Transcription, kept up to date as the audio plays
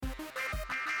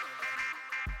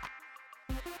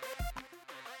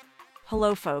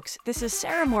Hello folks, this is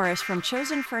Sarah Morris from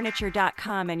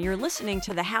ChosenFurniture.com and you're listening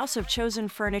to the House of Chosen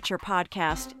Furniture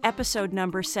podcast, episode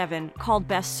number 7, called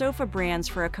Best Sofa Brands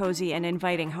for a Cozy and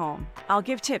Inviting Home. I'll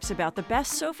give tips about the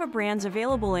best sofa brands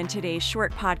available in today's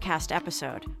short podcast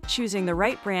episode. Choosing the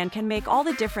right brand can make all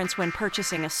the difference when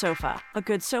purchasing a sofa. A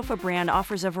good sofa brand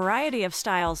offers a variety of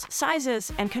styles,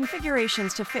 sizes, and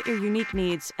configurations to fit your unique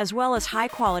needs, as well as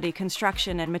high-quality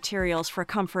construction and materials for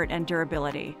comfort and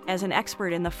durability. As an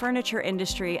expert in the furniture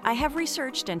industry, I have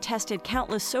researched and tested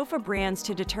countless sofa brands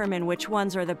to determine which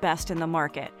ones are the best in the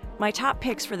market. My top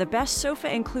picks for the best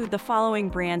sofa include the following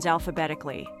brands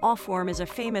alphabetically. Allform is a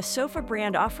famous sofa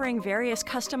brand offering various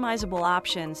customizable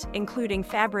options, including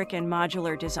fabric and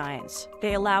modular designs.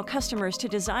 They allow customers to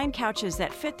design couches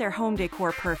that fit their home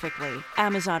decor perfectly.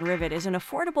 Amazon Rivet is an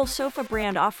affordable sofa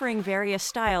brand offering various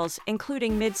styles,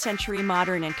 including mid-century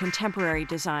modern and contemporary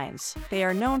designs. They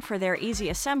are known for their easy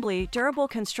assembly, durable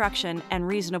construction, and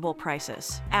reasonable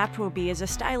prices. Aptwobi is a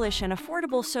stylish and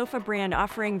affordable sofa brand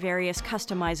offering various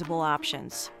customizable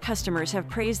options. Customers have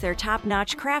praised their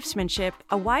top-notch craftsmanship,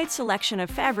 a wide selection of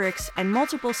fabrics, and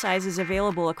multiple sizes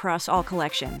available across all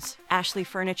collections. Ashley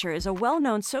Furniture is a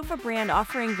well-known sofa brand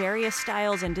offering various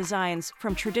styles and designs,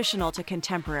 from traditional to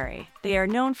contemporary. They are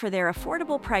known for their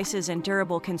affordable prices and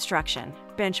durable construction.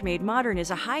 Benchmade Modern is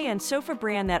a high-end sofa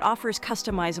brand that offers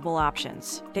customizable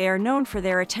options. They are known for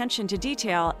their attention to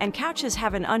detail, and couches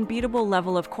have an unbeatable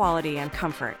level of quality and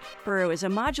comfort. Burrow is a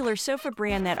modular sofa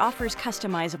brand that offers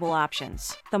customizable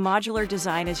options. The modular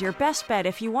design is your best bet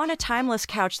if you want a timeless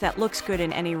couch that looks good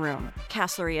in any room.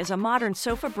 Castlery is a modern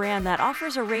sofa brand that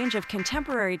offers a range of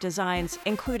contemporary designs,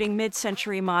 including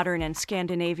mid-century modern and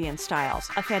Scandinavian styles.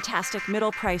 A fantastic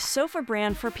middle-price sofa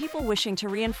brand for people wishing to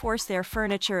reinforce their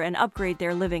furniture and upgrade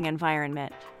their living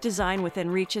environment. Design Within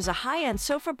Reach is a high-end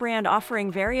sofa brand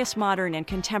offering various modern and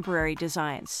contemporary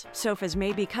designs. Sofas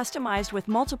may be customized with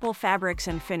multiple fabrics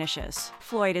and finishes.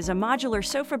 Floyd is a modular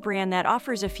sofa brand that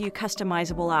offers a few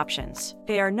customizable options.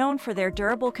 They are known for their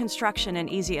durable construction and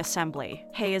easy assembly.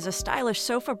 Hay is a stylish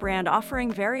sofa brand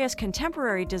offering various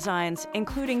contemporary designs,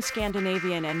 including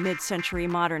Scandinavian and mid-century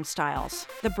modern styles.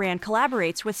 The brand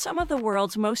collaborates with some of the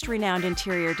world's most renowned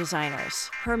interior designers.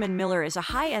 Herman Miller is a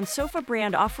high-end sofa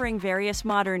brand offering various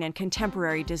modern and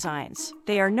contemporary designs.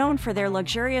 They are known for their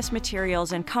luxurious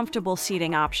materials and comfortable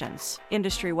seating options.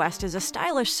 Industry West is a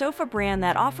stylish sofa brand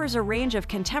that offers a range of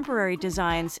contemporary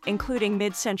designs, including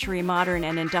mid-century modern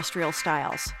and industrial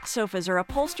styles. Sofas are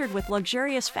upholstered with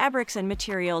luxurious fabrics and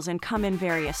materials and come in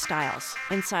various styles.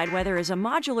 Inside Weather is a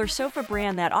modular sofa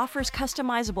brand that offers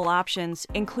customizable options,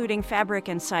 including fabric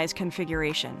and size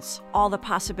configurations. All the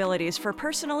possibilities for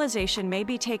personalization may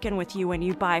be taken with you when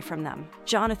you buy from them.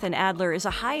 Jonathan Adler is a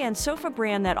high-end sofa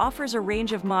brand that offers a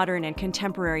range of modern and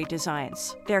contemporary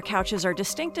designs. Their couches are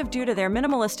distinctive due to their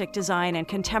minimalistic design and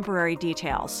contemporary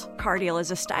details. Cardial is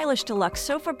a stylish deluxe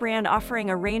sofa brand offering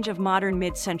a range of modern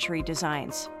mid-century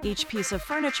designs. Each piece of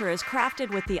furniture is crafted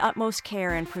with the utmost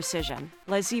care and precision.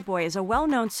 La-Z-Boy is a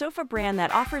well-known sofa brand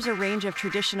that offers a range of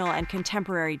traditional and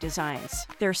contemporary designs.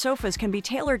 Their sofas can be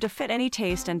tailored to fit any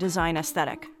taste and design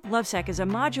aesthetic. Lovesac is a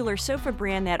modular sofa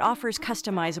brand that offers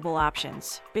customizable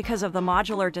options. Because of the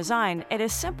modular design, it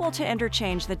is simple to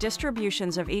interchange the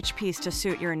distributions of each piece to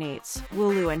suit your needs.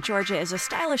 Wooloo and Georgia is a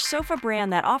stylish sofa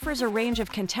brand that offers a range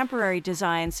of contemporary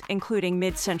designs, including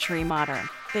mid-century modern.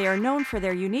 They are known for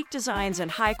their unique designs and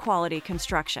high-quality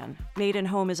construction.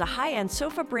 Maidenhome is a high-end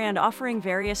sofa brand offering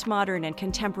various modern and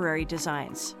contemporary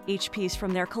designs. Each piece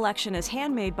from their collection is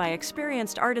handmade by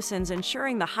experienced artisans,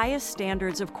 ensuring the highest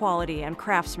standards of quality and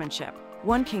craftsmanship.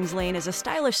 One Kings Lane is a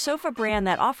stylish sofa brand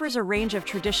that offers a range of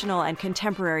traditional and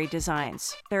contemporary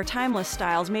designs. Their timeless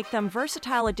styles make them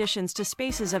versatile additions to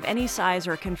spaces of any size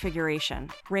or configuration.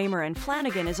 Raymer and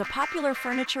Flanagan is a popular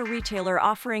furniture retailer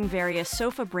offering various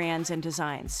sofa brands and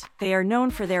designs. They are known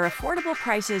for their affordable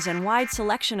prices and wide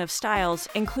selection of styles,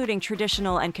 including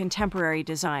traditional and contemporary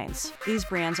designs. These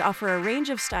brands offer a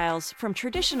range of styles, from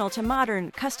traditional to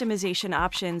modern, customization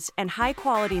options, and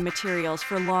high-quality materials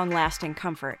for long-lasting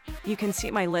comfort. You can see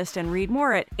my list and read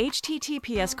more at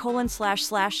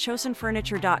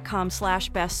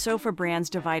https://chosenfurniture.com/best sofa brands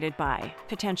divided by.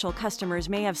 Potential customers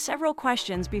may have several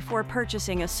questions before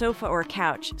purchasing a sofa or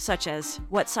couch, such as,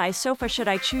 what size sofa should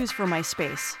I choose for my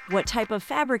space? What type of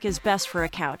fabric is best for a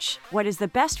couch? What is the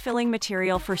best filling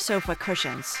material for sofa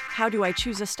cushions? How do I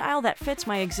choose a style that fits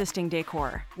my existing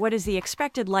decor? What is the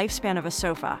expected lifespan of a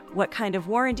sofa? What kind of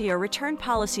warranty or return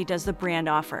policy does the brand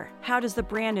offer? How does the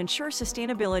brand ensure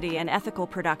sustainability and ethical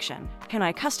production? Can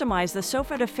I customize the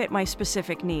sofa to fit my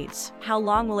specific needs? How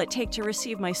long will it take to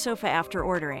receive my sofa after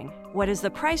ordering? What is the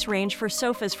price range for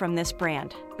sofas from this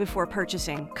brand? Before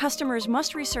purchasing, customers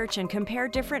must research and compare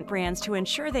different brands to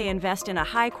ensure they invest in a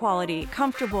high-quality,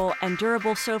 comfortable, and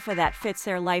durable sofa that fits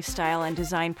their lifestyle and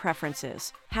design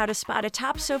preferences. How to spot a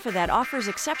top sofa that offers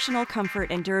exceptional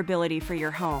comfort and durability for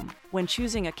your home. When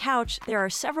choosing a couch, there are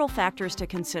several factors to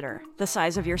consider. The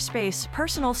size of your space,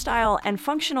 personal style, and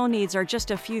functional needs are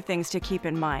just a few things to keep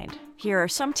in mind. Here are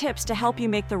some tips to help you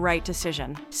make the right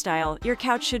decision. Style. Your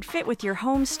couch should fit with your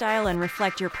home style and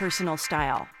reflect your personal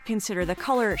style. Consider the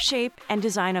color, shape, and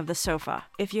design of the sofa.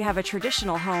 If you have a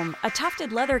traditional home, a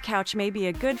tufted leather couch may be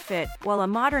a good fit, while a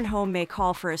modern home may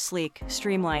call for a sleek,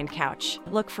 streamlined couch.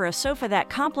 Look for a sofa that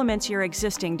complements your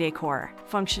existing decor.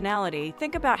 Functionality.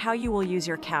 Think about how you will use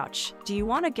your couch. Do you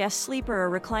want a guest sleeper or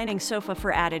reclining sofa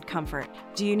for added comfort?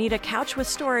 Do you need a couch with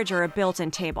storage or a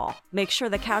built-in table? Make sure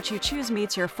the couch you choose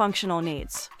meets your functional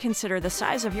needs. Consider the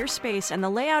size of your space and the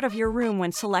layout of your room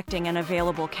when selecting an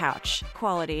available couch.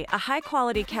 Quality. A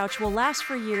high-quality couch will last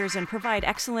for years and provide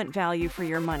excellent value for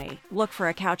your money. Look for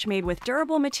a couch made with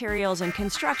durable materials and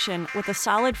construction with a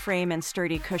solid frame and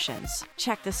sturdy cushions.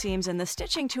 Check the seams and the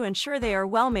stitching to ensure they are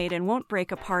well made and won't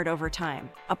break apart over time.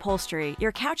 Upholstery.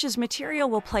 Your couch's material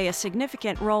will play a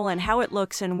significant role in how it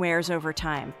looks and wears over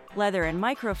time. Leather and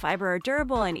microfiber are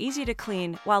durable and easy to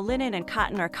clean, while linen and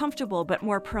cotton are comfortable but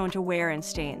more prone to wear and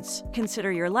stains. Consider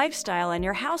your lifestyle and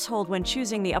your household when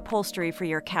choosing the upholstery for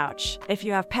your couch. If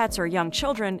you have pets or young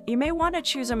children, you may want to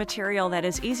choose a material that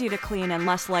is easy to clean and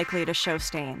less likely to show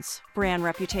stains. Brand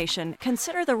reputation.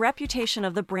 Consider the reputation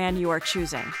of the brand you are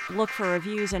choosing. Look for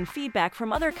reviews and feedback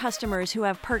from other customers who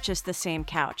have purchased the same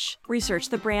couch. Research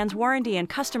the brand's warranty and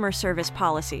customer service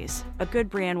policies. A good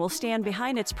brand will stand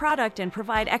behind its product and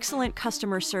provide excellent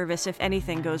customer service if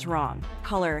anything goes wrong.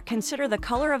 Color. Consider the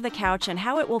color of the couch and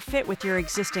how it will fit with your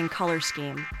existing color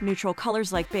scheme. Neutral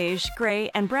colors like beige,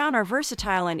 gray, and brown are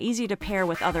versatile and easy to pair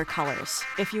with other colors.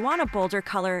 If you want a bolder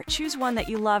color, choose one that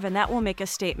you love and that will make a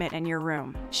statement in your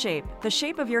room. Shape. The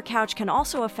shape of your couch can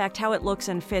also affect how it looks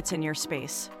and fits in your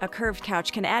space. A curved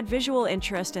couch can add visual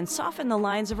interest and soften the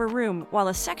lines of a room, while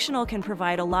a sectional can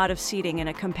provide a lot of seating in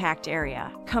a compact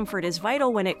area. Comfort is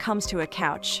vital when it comes to a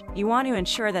couch. You want to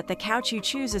ensure that the couch you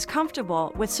choose is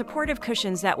comfortable, with supportive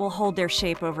cushions that will hold their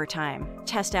shape over time.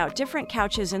 Test out different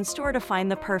couches in store to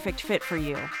find the perfect fit for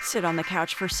you. Sit on the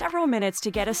couch for several minutes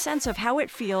to get a sense of how it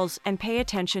feels and pay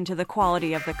attention to the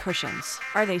quality of the cushions.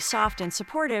 Are they soft and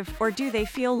supportive, or do they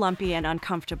feel lumpy and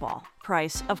uncomfortable?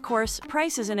 Price. Of course,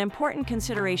 price is an important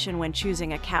consideration when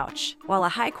choosing a couch. While a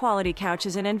high-quality couch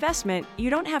is an investment,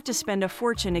 you don't have to spend a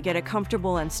fortune to get a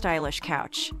comfortable and stylish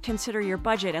couch. Consider your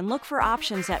budget and look for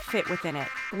options that fit within it.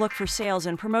 Look for sales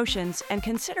and promotions, and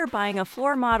consider buying a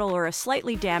floor model or a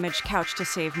slightly damaged couch to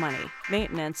save money.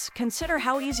 Maintenance. Consider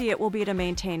how easy it will be to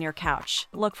maintain your couch.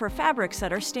 Look for fabrics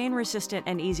that are stain-resistant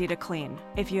and easy to clean.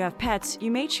 If you have pets, you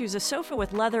may choose a sofa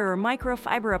with leather or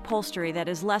microfiber upholstery that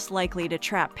is less likely to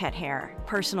trap pet hair.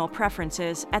 Personal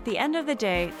preferences. At the end of the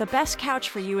day, the best couch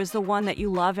for you is the one that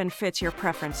you love and fits your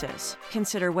preferences.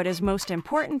 Consider what is most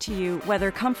important to you,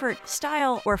 whether comfort,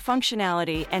 style, or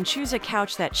functionality, and choose a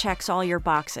couch that checks all your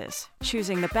boxes.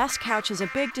 Choosing the best couch is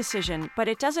a big decision, but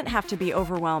it doesn't have to be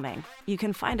overwhelming. You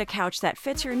can find a couch that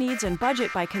fits your needs and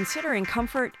budget by considering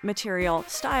comfort, material,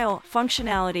 style,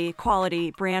 functionality,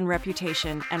 quality, brand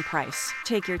reputation, and price.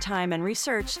 Take your time and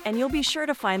research, and you'll be sure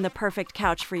to find the perfect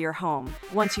couch for your home.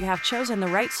 Once you have chosen the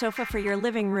right sofa for your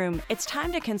living room, it's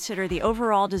time to consider the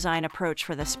overall design approach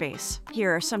for the space.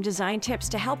 Here are some design tips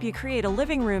to help you create a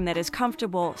living room that is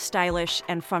comfortable, stylish,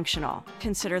 and functional.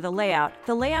 Consider the layout.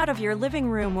 The layout of your living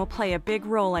room will play a big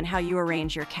role in how you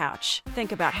arrange your couch.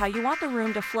 Think about how you want the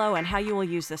room to flow and how you will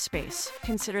use the space.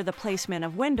 Consider the placement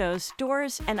of windows,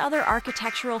 doors, and other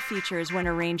architectural features when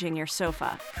arranging your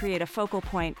sofa. Create a focal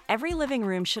point. Every living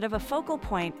room should have a focal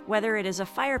point, whether it is a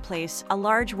fireplace, a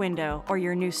large window, or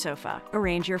your new sofa.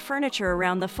 Arrange your furniture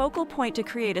around the focal point to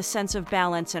create a sense of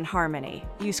balance and harmony.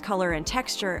 Use color and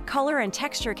texture. Color and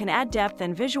texture can add depth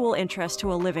and visual interest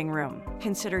to a living room.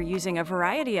 Consider using a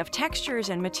variety of textures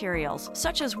and materials,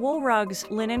 such as wool rugs,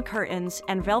 linen curtains,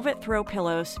 and velvet throw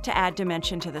pillows to add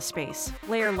dimension to the space.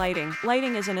 Layer lighting.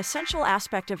 Lighting is an essential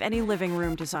aspect of any living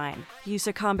room design. Use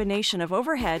a combination of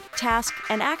overhead, task,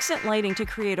 and accent lighting to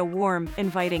create a warm,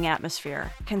 inviting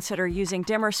atmosphere. Consider using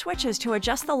dimmer switches to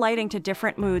adjust the lighting to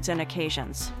different moods and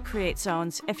occasions. Create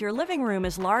zones. If your living room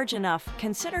is large enough,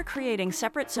 consider creating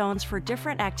separate zones for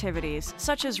different activities,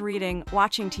 such as reading,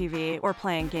 watching TV, or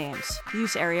playing games.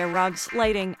 Use area rugs,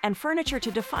 lighting, and furniture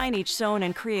to define each zone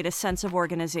and create a a sense of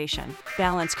organization.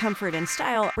 Balance comfort and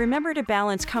style. Remember to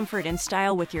balance comfort and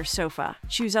style with your sofa.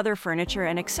 Choose other furniture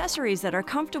and accessories that are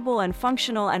comfortable and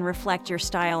functional and reflect your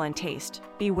style and taste.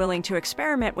 Be willing to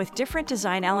experiment with different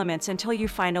design elements until you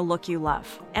find a look you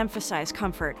love. Emphasize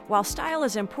comfort. While style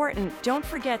is important, don't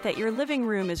forget that your living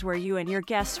room is where you and your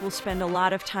guests will spend a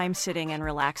lot of time sitting and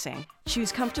relaxing.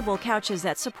 Choose comfortable couches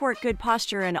that support good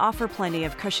posture and offer plenty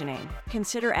of cushioning.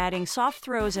 Consider adding soft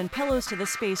throws and pillows to the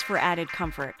space for added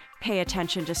comfort. Pay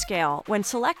attention to scale. When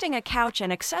selecting a couch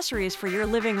and accessories for your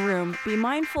living room, be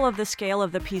mindful of the scale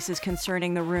of the pieces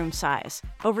concerning the room size.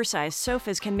 Oversized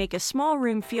sofas can make a small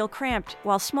room feel cramped,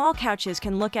 while small couches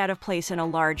can look out of place in a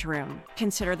large room.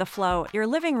 Consider the flow. Your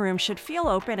living room should feel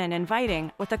open and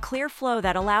inviting, with a clear flow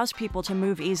that allows people to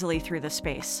move easily through the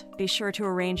space. Be sure to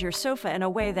arrange your sofa in a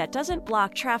way that doesn't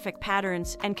block traffic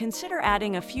patterns, and consider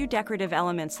adding a few decorative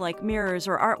elements like mirrors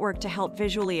or artwork to help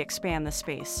visually expand the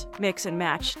space. Mix and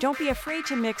match. Don't be afraid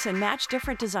to mix and match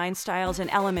different design styles and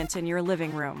elements in your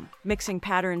living room. Mixing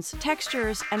patterns,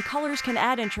 textures, and colors can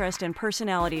add interest and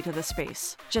personality to the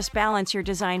space. Just balance your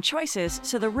design choices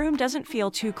so the room doesn't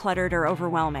feel too cluttered or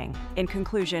overwhelming. In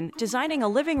conclusion, designing a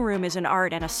living room is an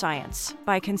art and a science.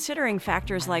 By considering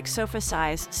factors like sofa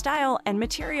size, style, and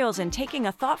materials and taking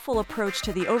a thoughtful approach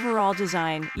to the overall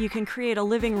design, you can create a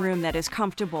living room that is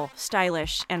comfortable,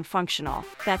 stylish, and functional.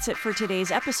 That's it for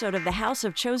today's episode of the House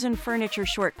of Chosen Furniture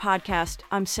Short Podcast.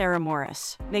 I'm Sarah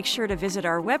Morris. Make sure to visit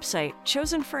our website,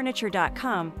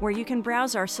 chosenfurniture.com, where you can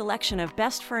browse our selection of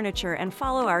best furniture and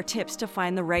follow our tips to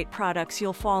find the right products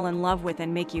you'll fall in love with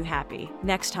and make you happy.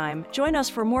 Next time, join us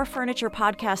for more furniture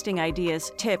podcasting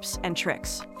ideas, tips, and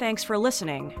tricks. Thanks for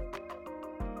listening.